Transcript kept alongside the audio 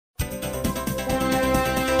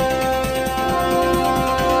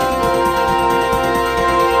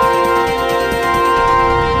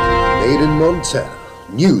Made in Montana.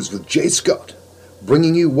 News with Jay Scott,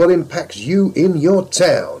 bringing you what impacts you in your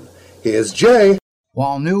town. Here's Jay.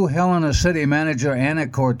 While new Helena City Manager Anna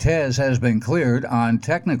Cortez has been cleared on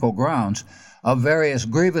technical grounds of various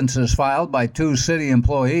grievances filed by 2 city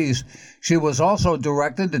employees, she was also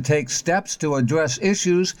directed to take steps to address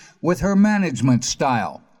issues with her management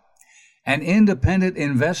style. An independent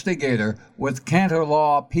investigator with Cantor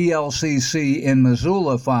Law PLCC in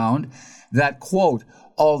Missoula found that, quote,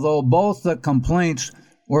 although both the complaints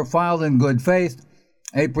were filed in good faith,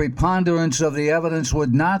 a preponderance of the evidence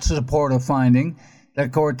would not support a finding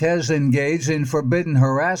that Cortez engaged in forbidden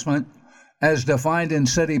harassment as defined in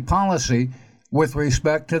city policy with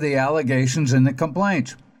respect to the allegations in the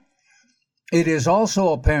complaints. It is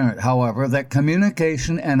also apparent, however, that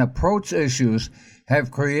communication and approach issues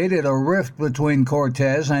have created a rift between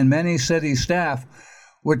Cortez and many city staff,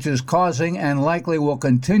 which is causing and likely will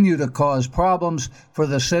continue to cause problems for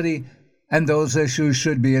the city, and those issues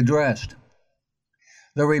should be addressed.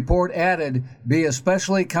 The report added, be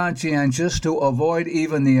especially conscientious to avoid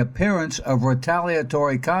even the appearance of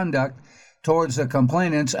retaliatory conduct towards the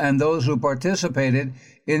complainants and those who participated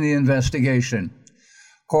in the investigation.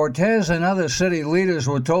 Cortez and other city leaders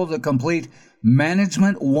were told to complete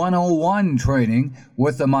Management 101 training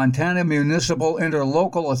with the Montana Municipal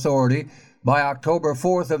Interlocal Authority by October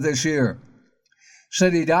 4th of this year.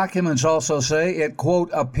 City documents also say it, quote,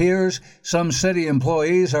 appears some city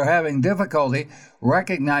employees are having difficulty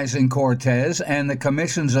recognizing Cortez and the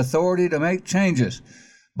Commission's authority to make changes,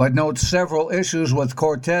 but notes several issues with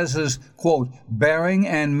Cortez's, quote, bearing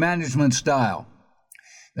and management style.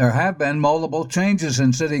 There have been multiple changes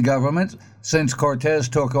in city government since Cortez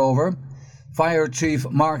took over. Fire Chief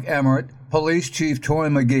Mark Emmert, Police Chief Troy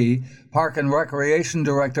McGee, Park and Recreation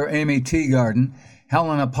Director Amy Teagarden,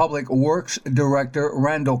 Helena Public Works Director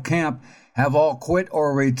Randall Camp have all quit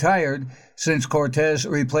or retired since Cortez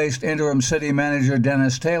replaced interim city manager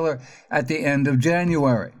Dennis Taylor at the end of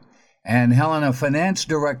January. And Helena Finance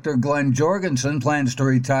Director Glenn Jorgensen plans to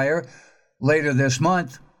retire later this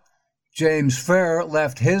month. James Fair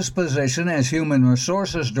left his position as Human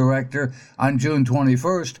Resources Director on June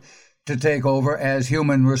 21st to take over as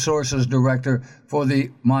Human Resources Director for the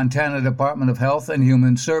Montana Department of Health and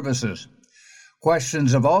Human Services.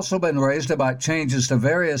 Questions have also been raised about changes to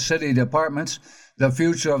various city departments, the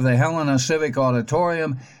future of the Helena Civic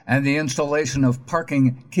Auditorium, and the installation of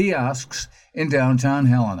parking kiosks in downtown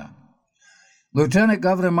Helena. Lieutenant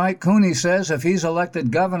Governor Mike Cooney says if he's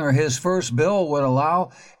elected governor, his first bill would allow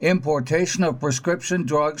importation of prescription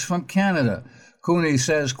drugs from Canada. Cooney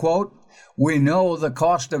says, quote, we know the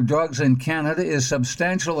cost of drugs in Canada is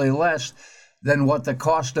substantially less than what the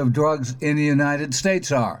cost of drugs in the United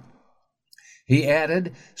States are. He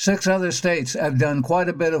added, 6 other states have done quite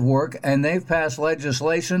a bit of work, and they've passed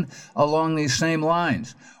legislation along these same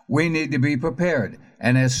lines. We need to be prepared,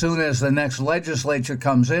 and as soon as the next legislature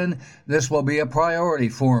comes in, this will be a priority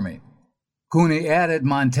for me. Cooney added,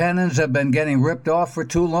 Montanans have been getting ripped off for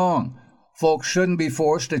too long. Folks shouldn't be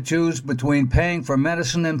forced to choose between paying for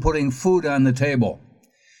medicine and putting food on the table.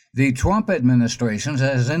 The Trump administration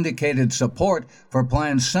has indicated support for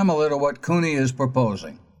plans similar to what Cooney is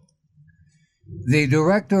proposing. The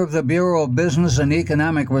director of the Bureau of Business and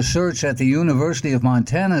Economic Research at the University of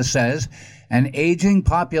Montana says an aging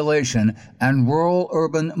population and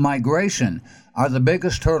rural-urban migration are the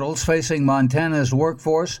biggest hurdles facing Montana's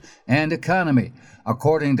workforce and economy,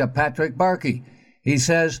 according to Patrick Barkey. He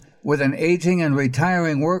says, with an aging and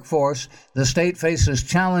retiring workforce, the state faces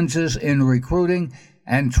challenges in recruiting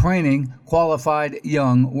and training qualified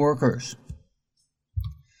young workers.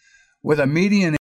 With a median